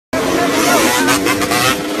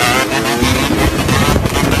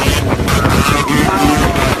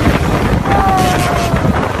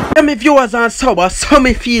My viewers and sober, so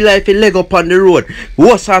me feel like a leg up on the road.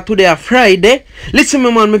 What's up today, a Friday? Listen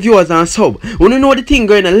me man, my viewers and sub. When you know the thing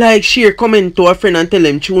going, like, share, comment to a friend and tell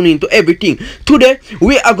them tune in to everything. Today,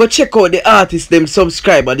 we are going to check out the artist them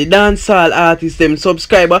subscriber, the dancehall artist them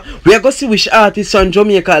subscriber. We are going to see which artists on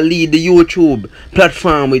Jamaica lead the YouTube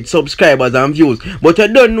platform with subscribers and views. But I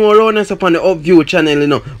don't know around us upon the UPVIEW channel, you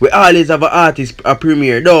know. We always have an artist a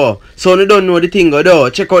premiere, though. So you don't know the thing, though.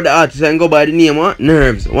 Check out the artist and go by the name, huh?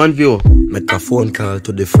 Nerves. One view. Make a phone call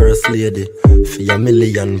to the first lady for £1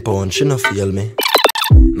 million, she no feel me.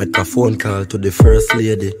 Make a phone call to the first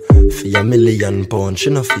lady for £1 million, she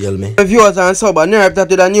no feel me. My viewers and sub, I nerve that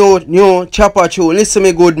with a new chopper tune. Listen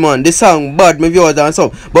me good man, the song bad, my viewers and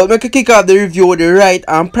sub. But make a kick off the review the right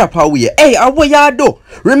and proper way. Hey, what y'all do?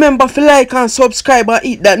 Remember to like and subscribe and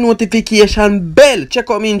hit that notification bell.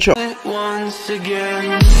 Check out my intro. Once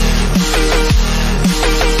again.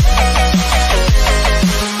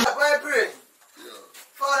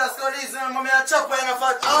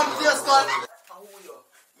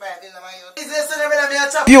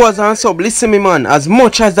 Viewers and sub, listen me man, as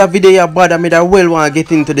much as the video bad, I made a well want to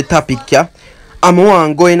get into the topic, yeah. I'm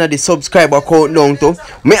want go into the subscriber countdown too.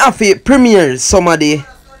 Me have to premiere some of the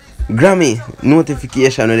Grammy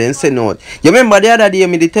notification and then send out. You remember the other day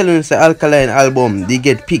me they tell you say Alkaline album they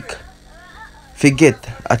get picked. Forget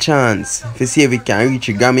a chance to see if it can reach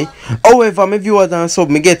a Grammy. However, my viewers and sub,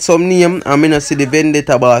 me get some name and me not see the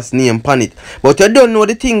Vendetta boss name on it. But you don't know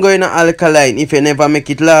the thing going on Alkaline if you never make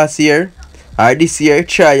it last year or this year,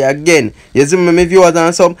 try again. You see me, my viewers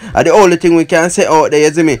and sub, and the only thing we can say out there,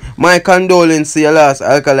 you see me, my condolences to your last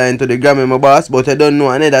Alkaline to the Grammy, my boss, but I don't know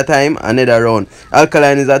another time, another round.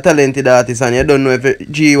 Alkaline is a talented artist and you don't know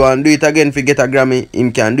if G want do it again if you get a Grammy,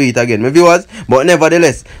 him can do it again, my viewers. But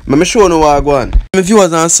nevertheless, me show no what I go on. My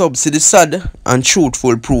viewers and sub, see the sad and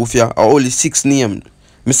truthful proof, yeah, are only 6 named.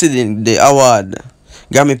 Me see the award,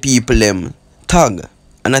 Grammy people them, tag.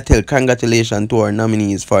 And I tell congratulations to our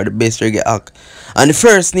nominees for the best reggae act. And the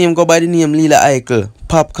first name go by the name LYRIKAL,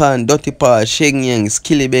 Popcorn, Dirty Paul, Sheng Yang,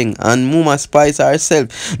 Skilly Bang, and Muma Spice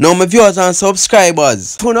herself. Now my viewers and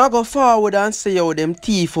subscribers, to now go forward and say how them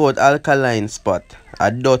thief out Alkaline spot.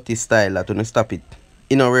 A dirty style that to stop it.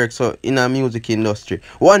 In our work, so in our music industry.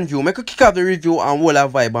 One view, make a kick off the review and hold a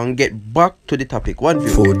vibe and get back to the topic. One view.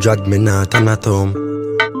 Food drag me not an atom.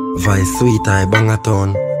 Vice sweet I bang a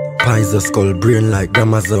ton. Pies the skull brain like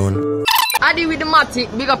Amazon. I deal with the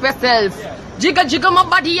matic, big up yourself. Jiggle jiggle my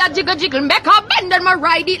body, I jiggle jiggle. Make a bend and I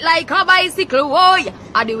ride it like a bicycle. Boy,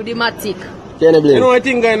 I deal with the matic. You know what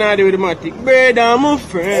thing going on with the matic? Brother, my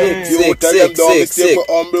friend. We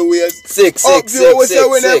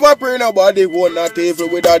never pray nobody one, not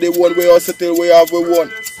even without the one we also till we have we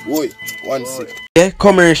won. Boy, 1-6. Yeah,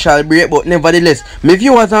 commercial break, but nevertheless, my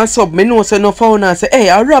viewers and sub, me know say no found and say, hey,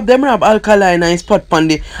 I rob Alkaline and spot on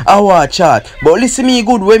the award chart. But listen me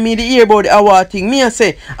good when me the hear about the award thing. Me I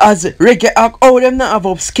say, as reggae act, how them not have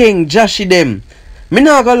up skeng, Joshy them. Me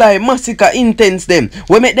not gonna lie, massacre intense them.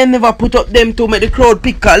 We make them never put up them to make the crowd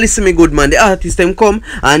pick. Listen me good man, the artists them come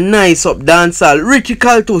and nice up dancehall,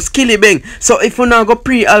 RIGHTNOW to Skilly Bang. So if you not go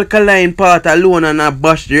pre-Alkaline part alone and not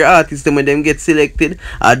bash the artists them when them get selected,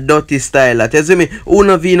 a dirty style. That you see me,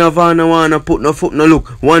 una vina vana wanna put no foot no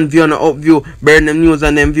look. One view on a UPVIEW, burn them news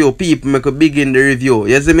and them view. People make a begin the review.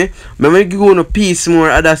 You see me? Me make go no piece more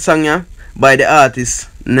other song yeah, by the artist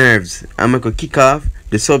Nerves. And make a kick off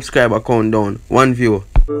the subscriber countdown. One view.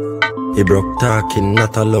 He broke talking,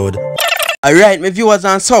 not allowed. Alright, my viewers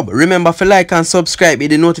and sub, remember to like and subscribe, hit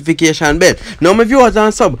the notification bell. Now my viewers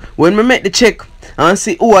and sub, when we make the check and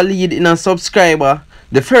see who are lead in a subscriber,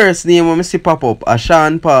 the first name when we see pop up is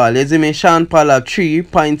Sean Paul. You see me, Sean Paul have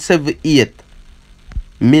 3.78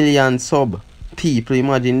 million sub. People,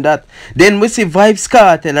 imagine that. Then we see Vibes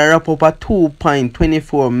Cartel wrap up at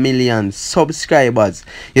 2.24 million subscribers.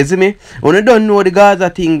 You see me? When you don't know the Gaza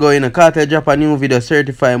thing going, Cartel drop a new video,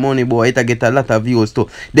 Certified Money Boy, it'll get a lot of views too.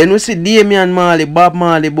 Then we see Damian Marley, Bob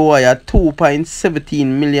Marley Boy at 2.17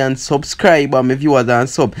 million subscribers, my viewers and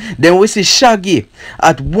sub. Then we see Shaggy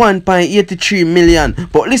at 1.83 million.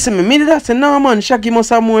 But listen me that say no man, Shaggy must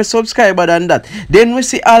have more subscribers than that. Then we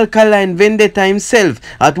see Alkaline Vendetta himself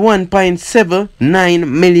at 1.79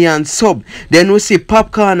 million sub. Then we see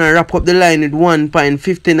Popcorn and wrap up the line with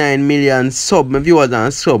 1.59 million sub. My viewers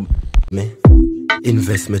and sub. Me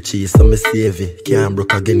invest my cheese so me save it. Can't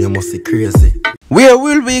broke again, you must be crazy. Where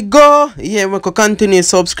will we go? Yeah, we can continue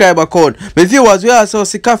subscriber code. My viewers, we also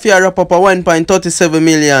see Coffee wrap up a 1.37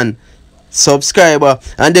 million subscriber.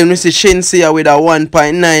 And then we see Shinsia with a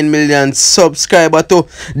 1.9 million subscriber too.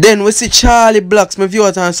 Then we see Charlie Blacks, my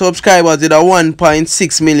viewers and subscribers, with a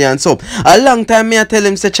 1.6 million sub. A long time me I tell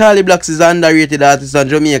him say Charlie Blacks is an underrated artist in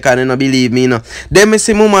Jamaica and they don't believe me, you know. Then we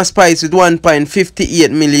see Mama Spice with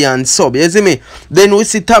 1.58 million sub. You see me? Then we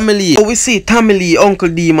see Tamale. We see Tamale, Uncle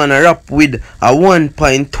D man a rap with a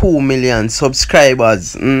 1.2 million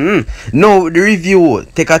subscribers. Now the review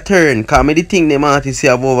take a turn, cause me the thing them artists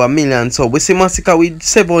have over a million sub. We see Massacre with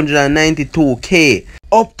 792k.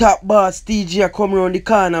 Up top boss TG come around the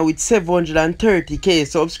corner with 730k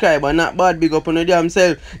subscriber. Not bad, big up on the damn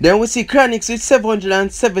self. Then we see Chronix with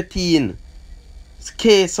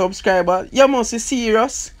 717k subscriber. You must be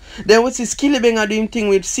serious. Then we see Skilly Banger doing thing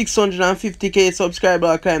with 650k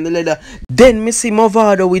subscriber, climb the ladder. Then me see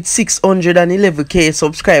Movado with 611k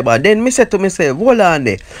subscriber. Then me say to myself, hold on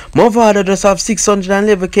there. Movado just have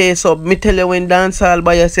 611k sub. Me tell you when dancehall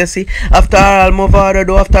by see. After all Movado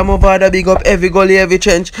do, after Movado big up every gully, every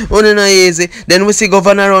trench. Only not easy. Then we see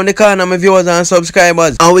Governor around the corner, my viewers and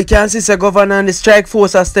subscribers. And we can see Governor and the Strike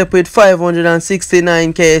Force a step with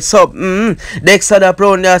 569k sub. Dexter that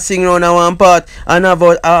round there sing round a one part. And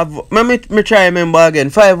me try remember again,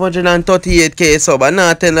 538k sub. I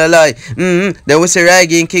not tell a lie. Then we see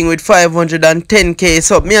Ragging King with 510k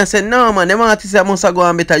sub. Me I said no man, them artists must go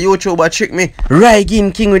and better YouTuber trick me.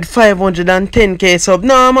 Ragging King with 510k sub.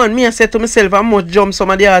 No man, me I said to myself I must jump some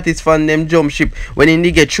of the artists from them jump ship when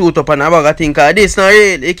they get shoot up and I bag a think this not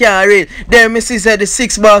real, it can't real. Then me see say the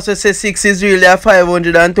 6 bars we say 6 is real, they are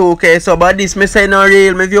 502k sub. But this me say not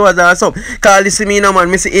real, my viewers are sub. Call this me no man,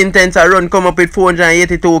 me see Intense a run come up with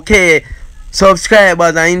 482k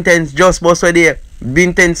subscribers and Intense just bust with there.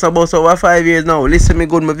 Been tense about over 5 years now. Listen me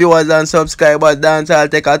good, my viewers and subscribers.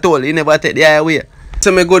 Dancehall take a toll. He never take the highway.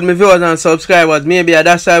 Listen me good, my viewers and subscribers. Maybe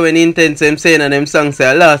that's why when Intense them saying and them songs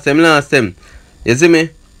say last them. You see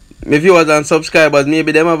me? My viewers and subscribers,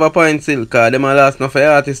 maybe them have a point still, cause them a last enough for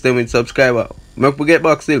artists them with subscriber. Make we get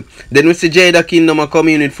back still. Then we see Jada Kingdom a come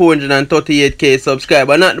in with 438k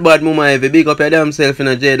subscriber. Not bad mama heavy. Big up your damn self in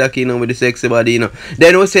a Jada Kingdom with the sexy body, you know.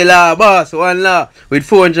 Then we see La Boss, one La with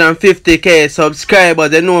 450k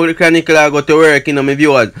subscribers. They know the Chronicle I go to work, you know, my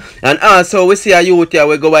viewers. And also we see a youth here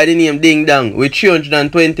we go by the name Ding Dong with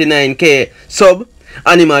 329k sub.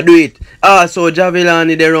 And him a do it. Also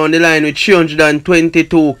Javilani there on the line with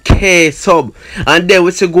 322k sub. And then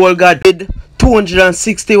we see Gold God with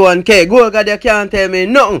 261k. Gold God, you can't tell me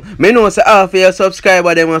nothing. Me know say half of your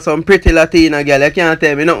subscriber them are some pretty Latina girl. You can't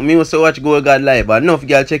tell me nothing. Me used to watch Gold God live. But enough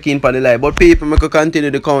girl check in for the live. But people make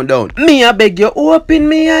continue the countdown. Me I beg you open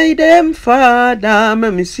me eye them father.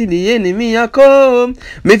 Me see the enemy a come.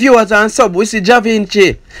 Me viewers and sub we see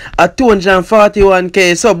Javinci at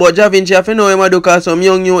 241k sub. But Javinci if you know him a do cause some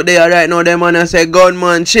young youth there right now. Them man I say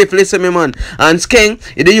gunman shift. Listen me man. And Skeng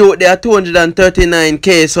the youth there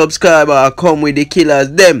 239k subscriber come with the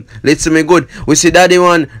killers them. Listen me good. We see Daddy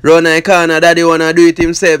one run a corner. Daddy one a do it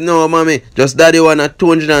himself. No mommy. Just Daddy one at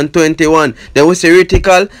 221. Then we see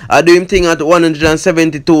RIGHTNOW I do him thing at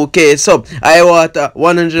 172k sub. I water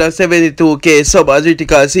 172k sub as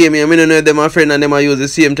RIGHTNOW see me. I don't know if them a friend and them a use the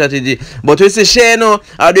same strategy. But we see Shano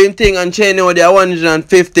I do him thing and Shano they are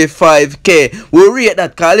 155k. We rate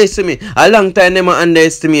that cause listen me. A long time them a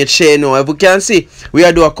underestimate Shano. If we can see we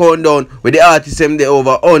are do a countdown with the artists them they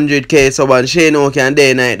over 100k sub and Shano can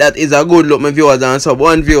day night. That is a good look my viewers and sub.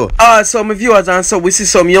 One view. Also my viewers and sub we see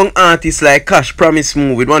some young artists like Cash Promise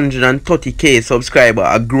Move with 130k subscriber.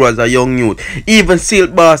 I grew as a young youth. Even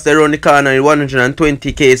Silk Boss they run the corner with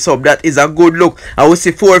 120k sub. That is a good look. I will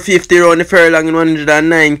see 450 around the furlong in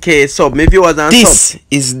 109k sub. My viewers and this sub. This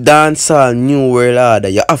is Dancehall New World Order.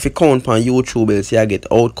 You have to count on YouTube else you get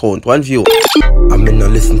out count. One view. I mean no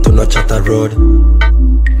listen to no chatter road.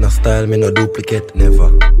 No style me no duplicate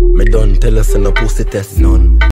never. Me don't tell us no pussy test none.